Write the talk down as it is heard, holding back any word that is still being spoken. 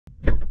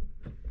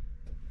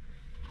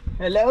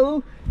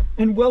Hello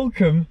and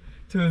welcome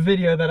to a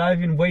video that I've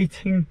been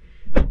waiting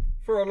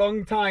for a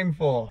long time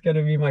for. It's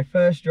gonna be my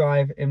first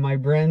drive in my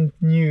brand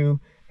new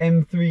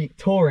M3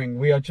 Touring.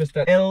 We are just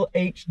at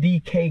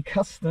LHDK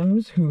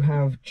Customs, who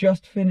have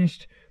just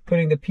finished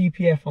putting the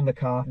PPF on the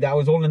car. That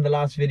was all in the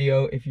last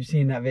video. If you've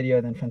seen that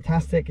video, then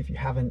fantastic. If you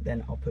haven't,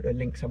 then I'll put a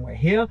link somewhere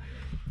here.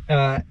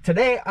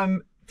 Today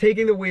I'm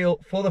taking the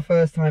wheel for the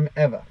first time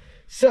ever.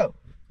 So,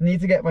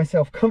 need to get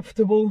myself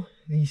comfortable.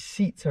 These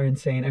seats are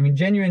insane. I mean,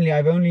 genuinely,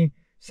 I've only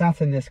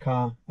sat in this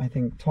car, I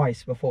think,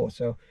 twice before.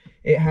 So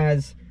it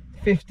has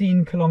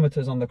 15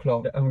 kilometers on the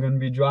clock. I'm going to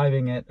be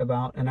driving it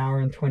about an hour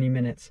and 20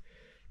 minutes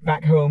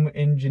back home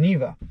in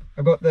Geneva.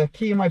 I've got the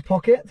key in my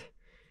pocket,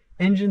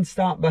 engine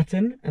start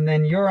button, and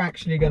then you're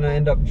actually going to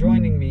end up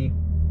joining me.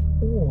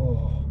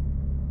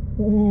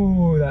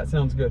 Ooh, that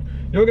sounds good.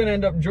 You're going to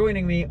end up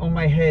joining me on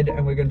my head,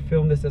 and we're going to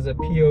film this as a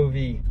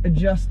POV.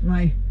 Adjust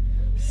my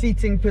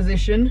seating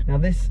position. Now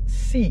this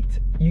seat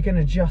you can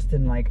adjust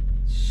in like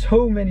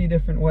so many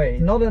different ways.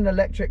 Not an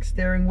electric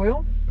steering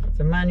wheel, it's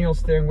a manual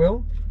steering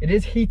wheel. It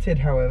is heated,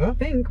 however. I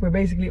think we're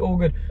basically all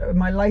good.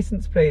 My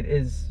license plate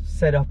is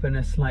set up in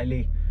a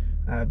slightly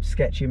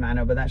sketchy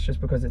manner, but that's just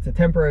because it's a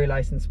temporary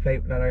license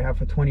plate that I have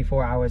for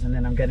 24 hours, and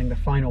then I'm getting the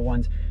final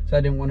ones, so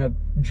I didn't want to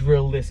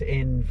drill this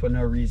in for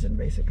no reason.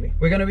 Basically,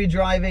 we're going to be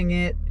driving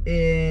it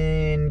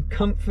in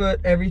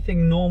comfort,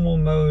 everything normal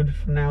mode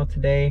for now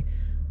today.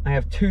 I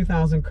have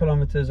 2,000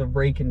 kilometers of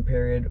braking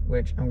period,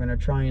 which I'm going to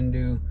try and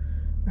do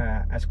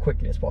as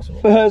quickly as possible.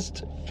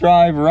 First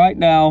drive right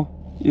now.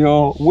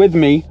 You're with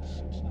me.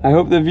 I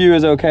hope the view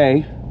is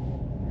okay.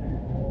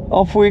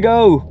 Off we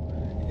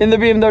go in the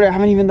BMW. I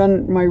haven't even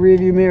done my rear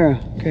view mirror.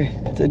 Okay,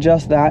 let's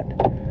adjust that.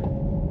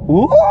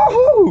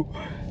 Woohoo!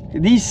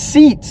 These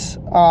seats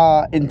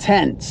are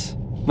intense,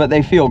 but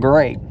they feel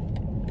great.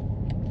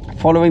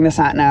 Following the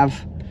sat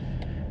nav.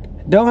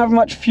 Don't have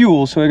much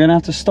fuel, so we're gonna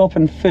have to stop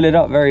and fill it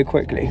up very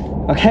quickly.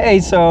 Okay,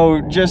 so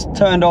just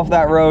turned off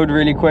that road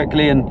really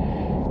quickly, and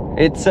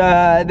it's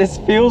this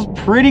feels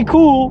pretty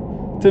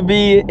cool to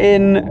be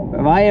in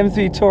my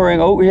M3 Touring.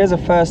 Oh, here's a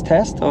first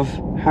test of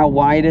how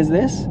wide is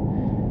this.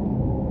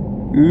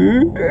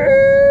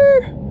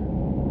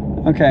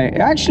 Okay,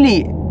 it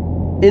actually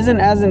isn't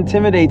as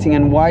intimidating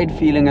and wide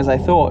feeling as I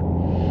thought.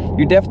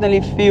 You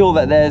definitely feel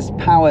that there's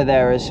power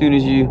there as soon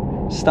as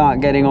you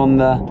start getting on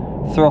the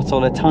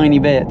throttle a tiny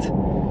bit.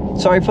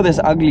 Sorry for this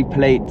ugly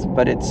plate,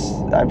 but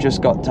I've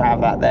just got to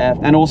have that there.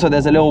 And also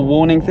there's a little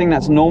warning thing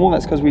that's normal.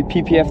 That's because we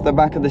PPF the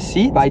back of the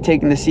seat. By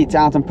taking the seats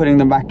out and putting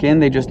them back in,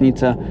 they just need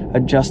to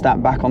adjust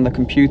that back on the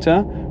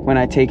computer when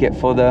I take it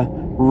for the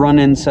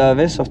run-in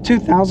service of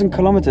 2,000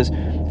 kilometers.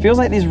 Feels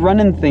like these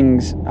run-in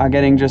things are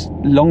getting just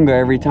longer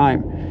every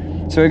time.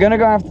 So we're gonna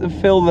go have to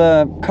fill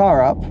the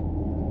car up,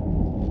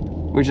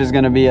 which is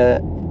gonna be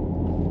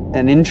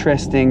an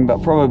interesting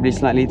but probably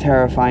slightly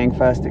terrifying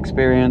first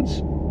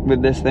experience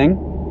with this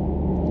thing,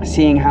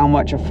 seeing how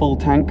much a full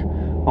tank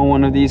on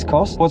one of these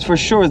costs. What's for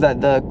sure is that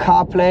the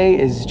CarPlay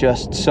is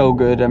just so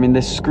good. I mean,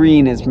 the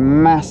screen is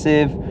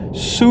massive,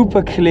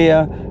 super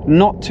clear,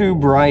 not too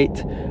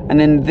bright, and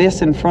then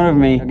this in front of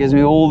me gives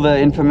me all the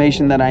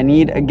information that I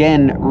need.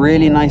 Again,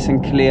 really nice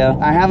and clear.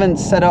 I haven't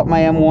set up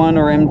my M1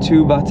 or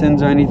M2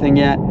 buttons or anything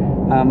yet.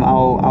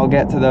 I'll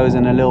get to those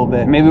in a little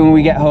bit. Maybe when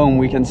we get home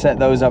we can set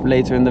those up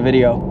later in the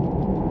video,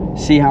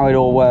 see how it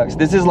all works.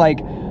 This is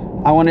like,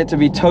 I want it to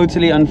be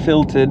totally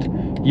unfiltered.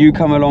 You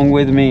come along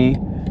with me.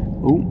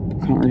 Oh,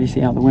 can't really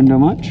see out the window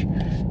much.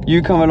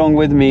 You come along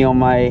with me on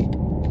my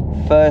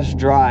first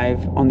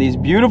drive on these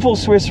beautiful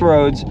Swiss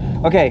roads.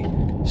 Okay,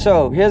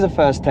 so here's a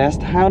first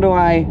test. How do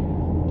I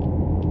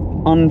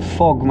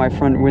unfog my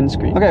front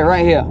windscreen? Okay,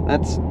 right here.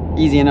 That's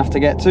easy enough to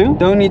get to.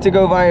 Don't need to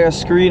go via a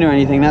screen or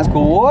anything. That's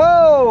cool.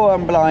 Whoa,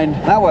 I'm blind.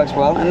 That works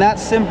well, and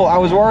that's simple. I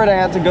was worried I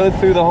had to go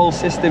through the whole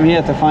system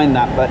here to find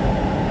that, but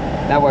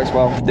that works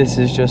well. This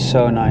is just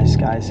so nice,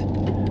 guys.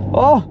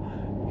 Oh,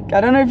 I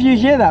don't know if you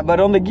hear that,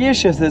 but on the gear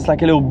shift there's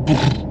like a little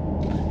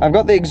I've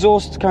got the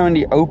exhaust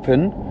currently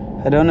open.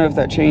 I don't know if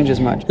that changes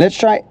much. Let's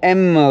try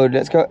M mode.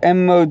 Let's go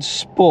M mode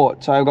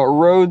sport. So I've got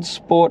road,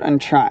 sport,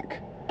 and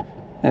track.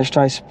 Let's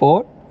try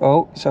sport.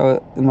 Oh,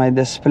 so my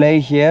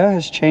display here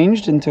has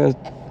changed into a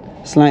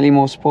slightly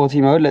more sporty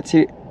mode. Let's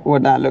see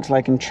what that looks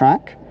like in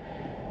track.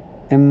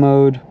 M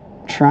mode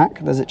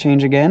track. Does it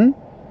change again?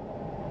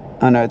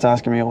 Oh no, it's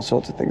asking me all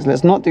sorts of things.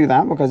 Let's not do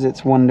that because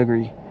it's 1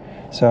 degree.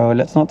 So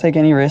let's not take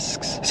any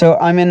risks. So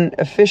I'm in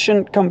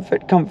efficient,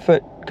 comfort,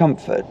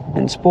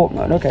 in sport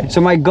mode. Okay.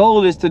 So my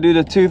goal is to do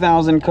the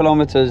 2,000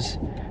 kilometers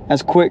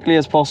as quickly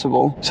as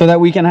possible so that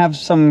we can have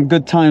some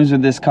good times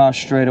with this car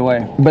straight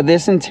away. But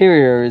this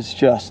interior is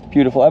just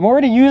beautiful. I'm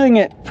already using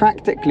it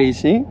practically,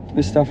 see?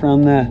 This stuff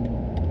around there.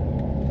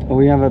 Oh,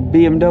 we have a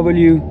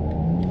BMW,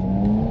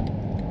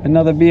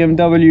 another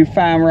BMW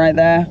fam right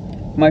there.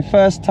 My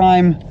first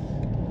time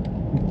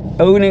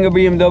owning a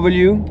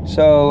BMW,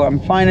 so I'm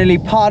finally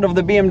part of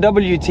the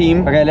BMW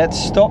team. Okay, let's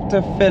stop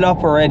to fill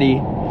up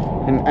already,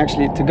 and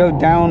actually to go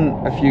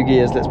down a few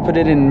gears, let's put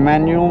it in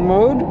manual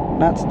mode.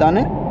 That's done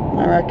it,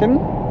 I reckon.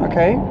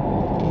 Okay,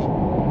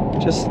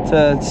 just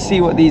to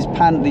see what these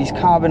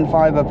carbon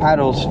fiber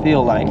paddles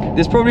feel like.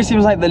 This probably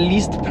seems like the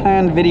least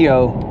planned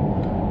video,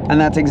 and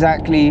that's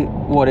exactly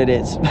what it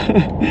is.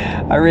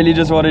 I really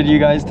just wanted you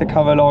guys to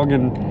come along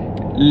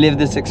and live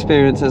this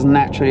experience as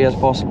naturally as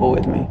possible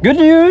with me. Good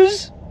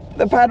news,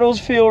 the paddles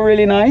feel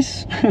really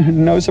nice.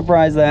 No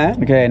surprise there.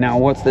 Okay, now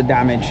what's the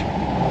damage?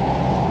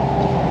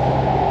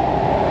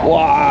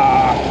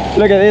 Wow,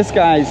 look at this,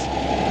 guys.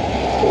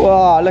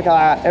 Wow, look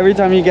at that. Every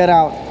time you get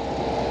out,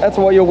 that's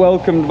what you're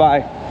welcomed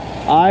by.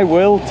 I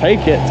will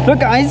take it. Look,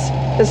 guys,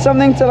 there's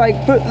something to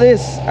like put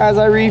this as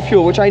I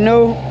refuel, which I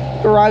know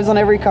arrives on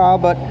every car,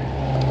 but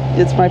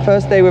it's my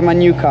first day with my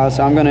new car,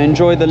 so I'm gonna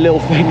enjoy the little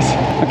things.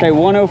 Okay,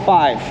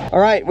 105. All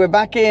right, we're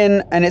back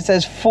in, and it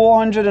says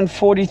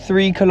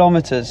 443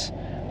 kilometers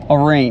of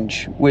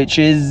range, which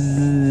is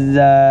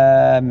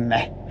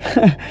meh.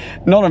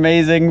 Not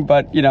amazing,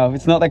 but you know,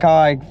 it's not the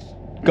car I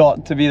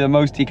got to be the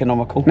most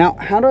economical. Now,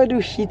 how do I do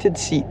heated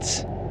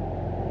seats?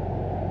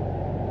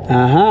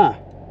 Oh,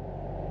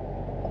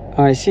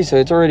 I see, so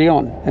it's already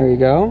on. There we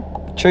go.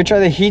 Should we try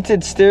the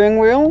heated steering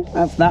wheel?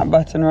 That's that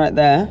button right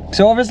there.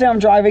 So obviously I'm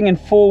driving in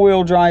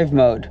 4-wheel drive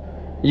mode.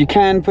 You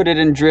can put it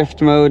in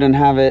drift mode and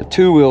have it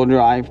 2-wheel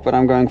drive, but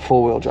I'm going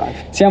 4-wheel drive.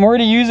 See, I'm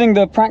already using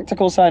the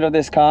practical side of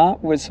this car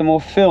with some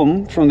more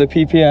film from the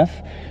PPF.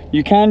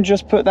 You can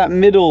just put that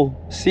middle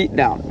seat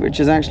down, which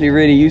is actually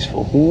really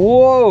useful.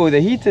 Whoa, the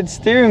heated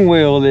steering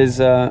wheel is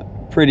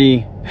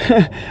pretty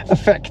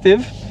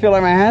effective. I feel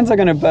like my hands are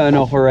gonna burn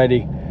off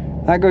already.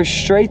 That goes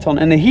straight on.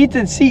 And the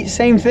heated seat,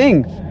 same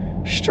thing.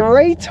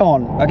 Straight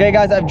on. Okay,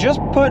 guys, I've just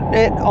put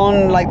it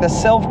on like the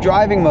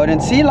self-driving mode,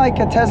 and see, like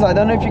a Tesla, I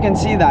don't know if you can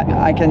see that.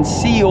 I can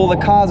see all the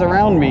cars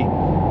around me,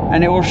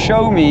 and it will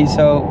show me.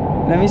 So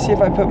let me see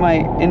if I put my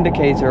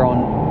indicator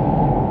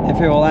on,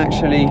 if it will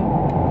actually...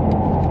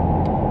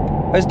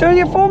 It's doing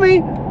it for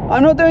me.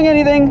 I'm not doing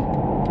anything.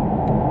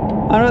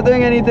 I'm not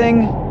doing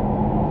anything.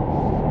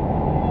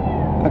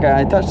 Okay,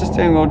 I touched the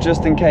steering wheel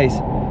just in case,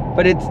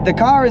 but the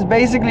car is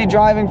basically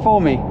driving for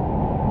me.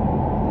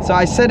 So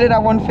I set it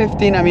at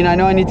 115. I mean, I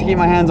know I need to keep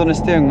my hands on the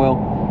steering wheel,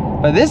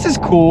 but this is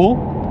cool.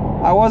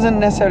 I wasn't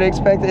necessarily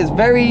expecting. It's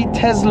very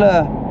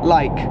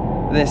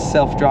Tesla-like, this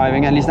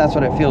self-driving. At least that's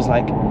what it feels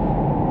like.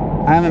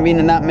 I haven't been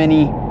in that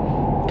many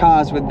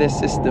cars with this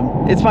system.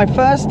 It's my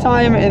first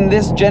time in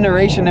this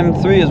generation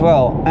M3 as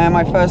well, and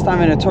my first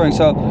time in a touring.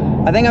 So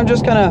I think I'm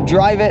just gonna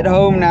drive it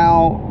home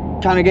now,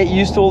 kind of get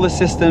used to all the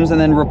systems, and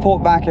then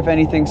report back if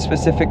anything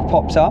specific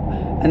pops up,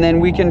 and then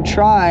we can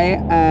try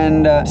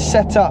and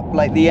set up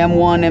like the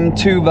M1,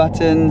 M2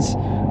 buttons,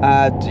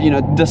 you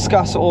know,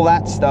 discuss all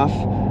that stuff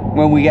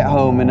when we get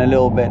home in a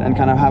little bit, and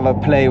kind of have a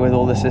play with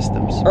all the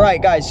systems. All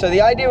right, guys, so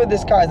the idea with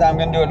this car is that I'm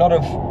going to do a lot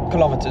of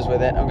kilometers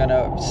with it. I'm going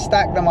to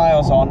stack the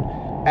miles on,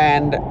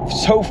 and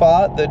so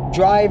far the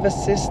Drive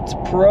Assist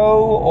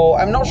Pro, or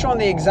I'm not sure on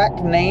the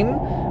exact name,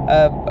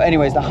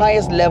 anyways, the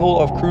highest level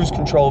of cruise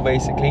control,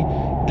 basically.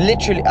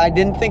 Literally, I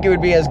didn't think it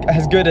would be as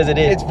good as it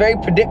is. It's very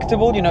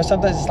predictable, you know,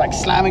 sometimes it's like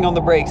slamming on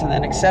the brakes and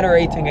then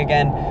accelerating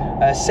again.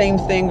 Same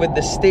thing with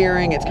the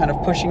steering, it's kind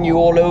of pushing you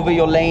all over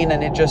your lane,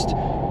 and it's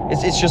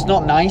just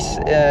not nice.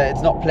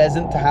 It's not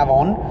pleasant to have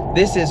on.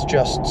 This is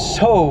just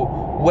so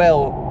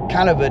well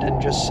calibrated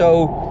and just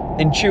so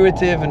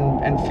intuitive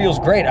and feels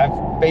great. I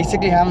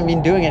basically haven't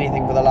been doing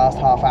anything for the last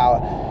half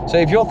hour. So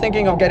if you're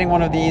thinking of getting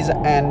one of these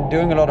and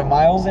doing a lot of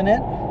miles in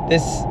it,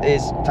 this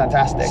is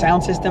fantastic.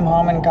 Sound system,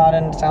 Harman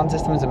Kardon sound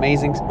system is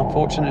amazing.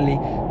 Unfortunately,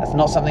 that's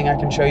not something I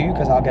can show you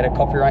because I'll get a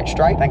copyright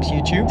strike. Thanks,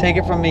 YouTube. Take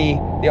it from me,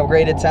 the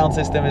upgraded sound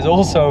system is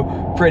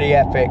also pretty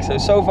epic.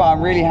 So far,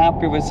 I'm really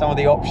happy with some of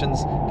the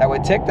options that were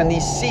ticked. And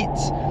these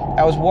seats,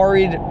 I was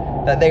worried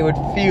that they would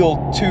feel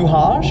too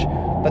harsh,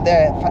 but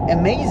they're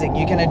amazing.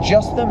 You can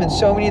adjust them in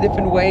so many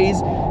different ways.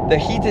 The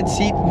heated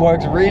seat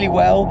works really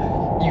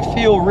well. You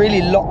feel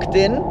really locked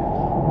in,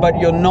 but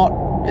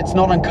it's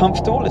not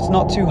uncomfortable, it's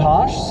not too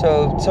harsh.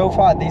 So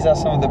far, these are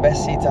some of the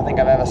best seats I think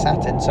I've ever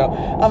sat in. So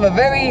I'm a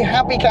very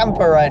happy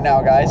camper right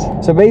now, guys.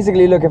 So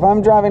basically, look, if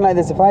I'm driving like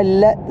this, if I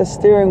let the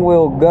steering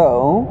wheel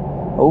go,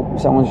 oh,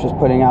 someone's just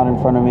pulling out in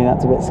front of me,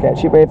 that's a bit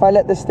sketchy. But if I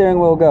let the steering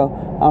wheel go,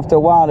 after a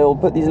while, it will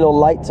put these little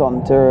lights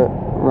on to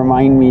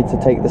remind me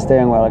to take the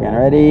steering wheel again.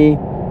 Ready?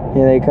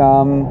 Here they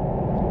come.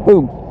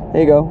 Boom.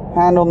 There you go.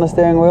 Hand on the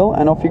steering wheel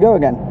and off you go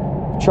again.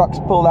 Truck's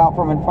pulled out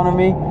from in front of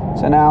me.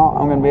 So now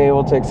I'm going to be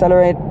able to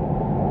accelerate.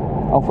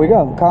 Off we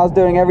go. Car's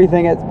doing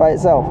everything by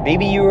itself.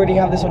 Maybe you already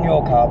have this on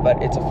your car,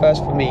 but it's a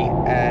first for me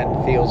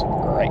and feels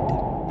great.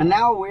 And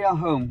now we are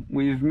home.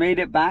 We've made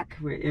it back.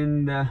 We're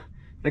in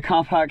the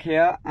car park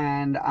here,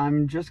 and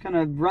I'm just going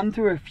to run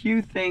through a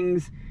few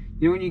things.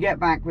 You know, when you get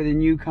back with a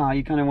new car,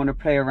 you kind of want to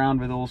play around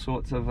with all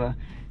sorts of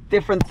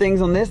different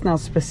things on this. Now,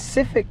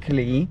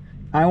 specifically,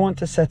 I want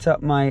to set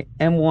up my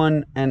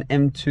M1 and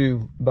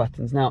M2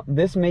 buttons. Now,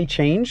 this may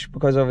change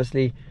because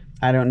obviously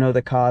I don't know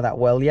the car that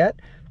well yet,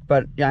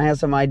 but I have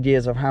some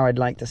ideas of how I'd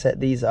like to set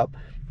these up.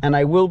 And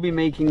I will be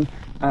making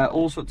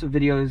all sorts of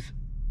videos.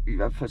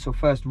 So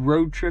first,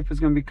 road trip is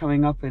going to be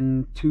coming up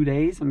in 2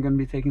 days. I'm going to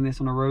be taking this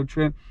on a road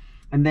trip.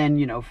 And then,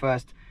 you know,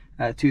 first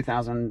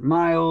 2,000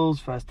 miles,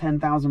 first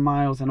 10,000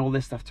 miles, and all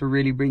this stuff to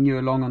really bring you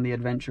along on the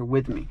adventure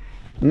with me.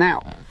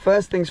 Now,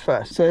 first things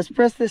first. So let's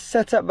press this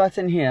setup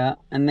button here,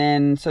 and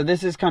then, so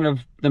this is kind of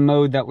the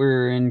mode that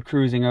we're in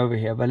cruising over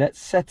here, but let's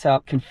set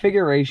up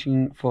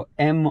configuration for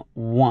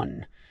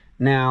M1.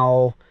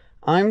 Now,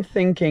 I'm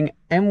thinking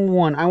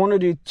M1, I want to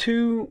do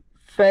 2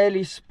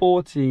 fairly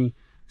sporty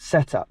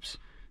setups.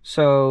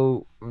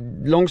 So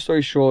long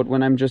story short,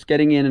 when I'm just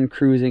getting in and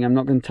cruising, I'm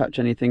not going to touch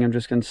anything. I'm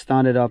just going to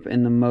start it up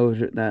in the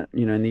mode that,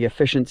 you know, in the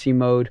efficiency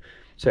mode,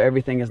 so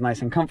everything is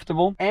nice and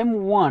comfortable.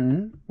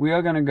 M1, we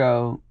are going to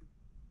go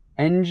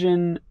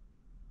engine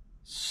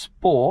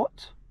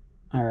sport,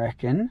 I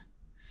reckon.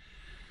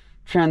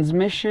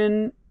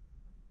 Transmission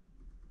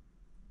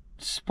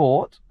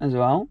sport as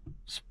well,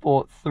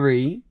 sport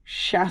 3.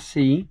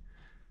 Chassis,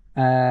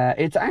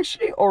 it's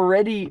actually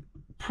already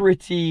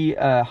pretty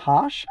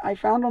harsh, I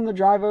found, on the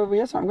drive over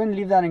here, so I'm going to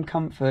leave that in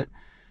comfort.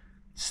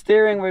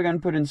 Steering we're going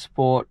to put in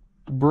sport,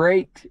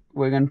 brake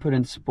we're going to put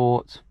in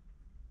sport,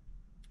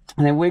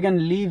 and then we're going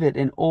to leave it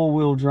in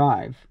all-wheel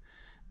drive,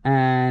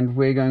 and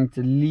we're going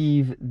to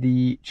leave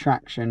the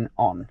traction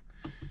on.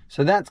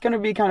 So that's going to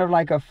be kind of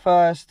like a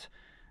first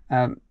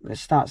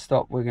start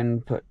stop. We're going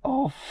to put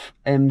off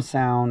M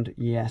sound.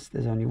 Yes,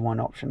 there's only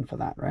one option for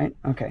that, right?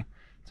 Okay,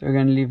 so we're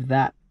going to leave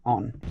that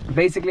on.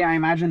 Basically, I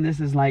imagine this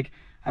is like,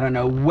 I don't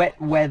know,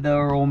 wet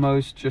weather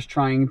almost, just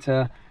trying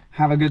to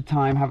have a good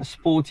time, have a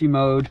sporty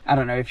mode. I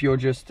don't know, if you're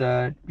just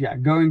yeah,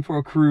 going for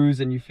a cruise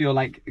and you feel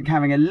like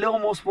having a little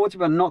more sporty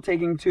but not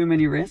taking too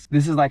many risks.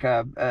 This is like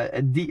a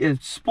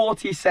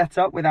sporty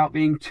setup without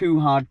being too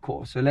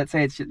hardcore. So let's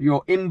say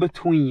you're in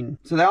between.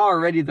 So there are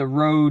already the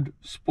road,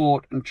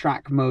 sport and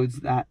track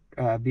modes that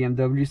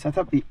BMW set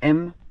up, the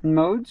M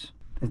modes.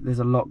 There's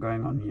a lot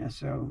going on here,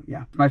 so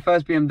yeah. My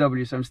first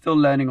BMW, so I'm still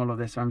learning all of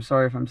this, so I'm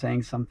sorry if I'm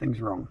saying something's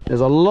wrong. There's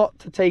a lot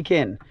to take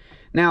in.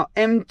 Now,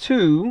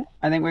 M2,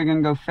 I think we're going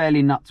to go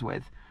fairly nuts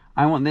with.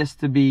 I want this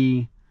to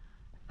be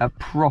a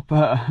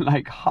proper,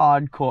 like,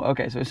 hardcore.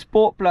 Okay, so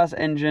Sport Plus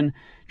engine,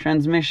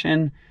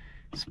 transmission,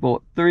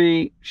 Sport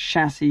 3,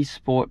 chassis,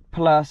 Sport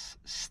Plus,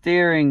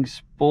 steering,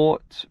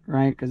 Sport,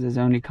 right? Because there's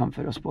only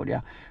comfort or Sport,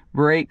 yeah.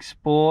 Brake,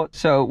 Sport.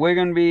 So we're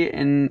going to be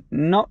in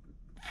not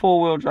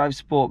 4-wheel drive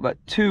sport,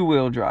 but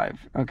 2-wheel drive.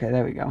 Okay,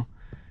 there we go.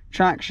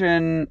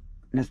 Traction,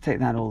 let's take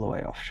that all the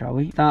way off, shall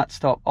we? Start,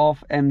 stop,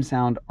 off, M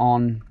sound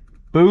on.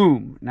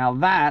 Boom. Now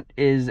that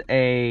is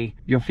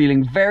you're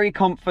feeling very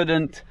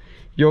confident,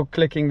 you're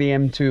clicking the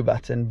M2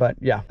 button. But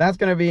yeah, that's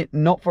going to be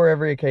not for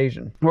every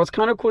occasion. What's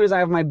kind of cool is I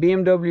have my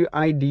BMW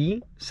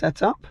ID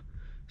set up.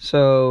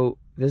 So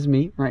this is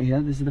me right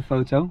here. This is the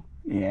photo.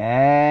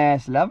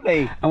 Yes,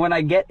 lovely. And when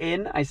I get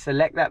in, I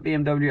select that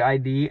BMW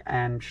ID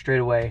and straight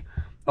away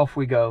off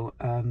we go.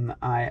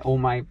 All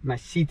my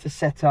seats are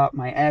set up,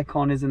 my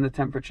aircon is in the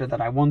temperature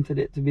that I wanted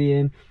it to be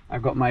in.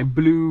 I've got my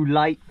blue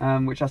light,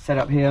 which I set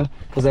up here,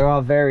 because there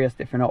are various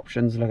different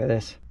options. Look at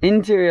this.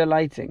 Interior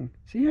lighting.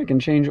 See, I can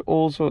change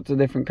all sorts of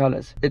different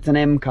colors. It's an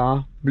M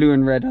car. Blue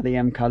and red are the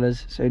M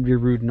colors, so it'd be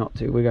rude not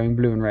to. We're going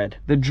blue and red.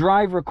 The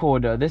drive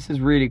recorder, this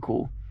is really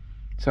cool.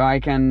 So I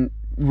can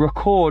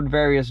record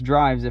various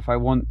drives if I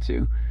want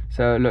to.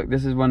 So look,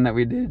 this is one that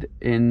we did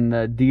in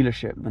the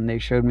dealership when they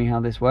showed me how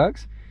this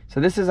works. So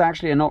this is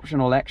actually an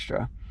optional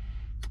extra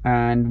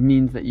and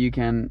means that you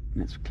can,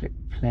 let's click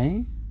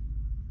play.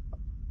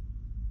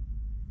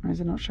 Why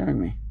is it not showing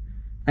me?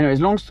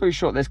 Anyways, long story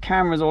short, there's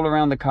cameras all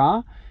around the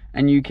car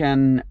and you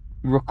can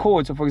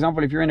record. So for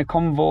example, if you're in a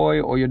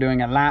convoy or you're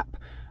doing a lap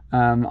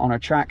on a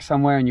track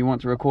somewhere and you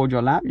want to record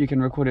your lap, you can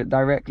record it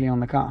directly on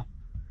the car.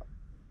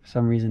 For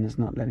some reason, it's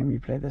not letting me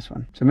play this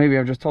one. So maybe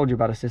I've just told you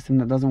about a system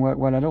that doesn't work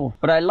well at all.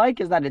 What I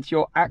like is that it's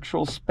your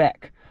actual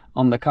spec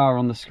on the car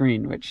on the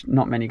screen, which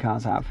not many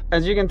cars have.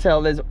 As you can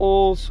tell, there's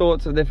all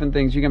sorts of different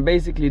things. You can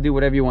basically do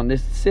whatever you want.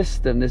 This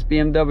system, this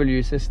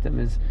BMW system,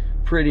 is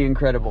pretty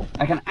incredible.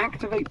 I can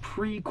activate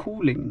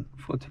pre-cooling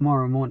for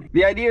tomorrow morning.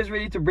 The idea is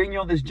really to bring you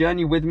on this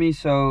journey with me,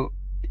 so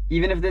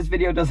even if this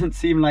video doesn't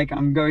seem like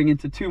I'm going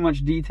into too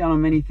much detail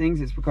on many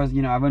things, it's because,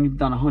 you know, I've only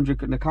done 100,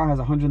 the car has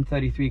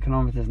 133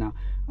 kilometers now.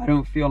 I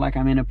don't feel like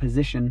I'm in a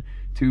position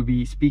to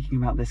be speaking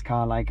about this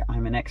car like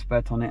I'm an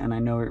expert on it and I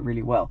know it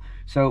really well.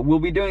 So we'll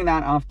be doing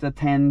that after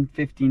 10,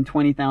 15,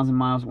 20,000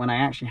 miles when I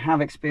actually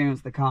have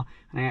experienced the car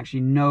and I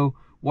actually know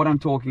what I'm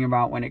talking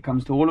about when it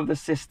comes to all of the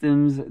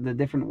systems, the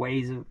different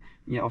ways of,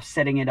 you know, of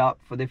setting it up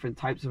for different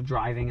types of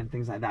driving and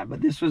things like that.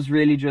 But this was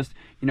really just,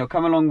 you know,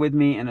 come along with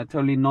me in a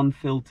totally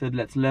non-filtered,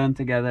 let's learn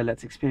together,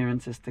 let's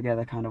experience this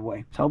together kind of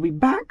way. So I'll be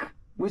back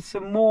with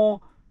some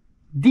more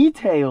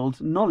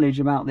detailed knowledge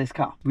about this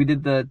car. We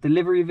did the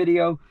delivery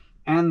video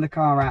and the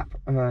car app,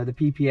 the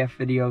PPF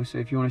video. So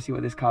if you want to see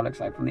what this car looks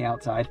like from the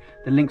outside,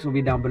 the links will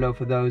be down below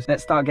for those.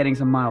 Let's start getting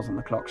some miles on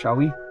the clock, shall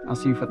we? I'll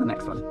see you for the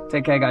next one.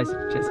 Take care, guys.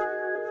 Cheers.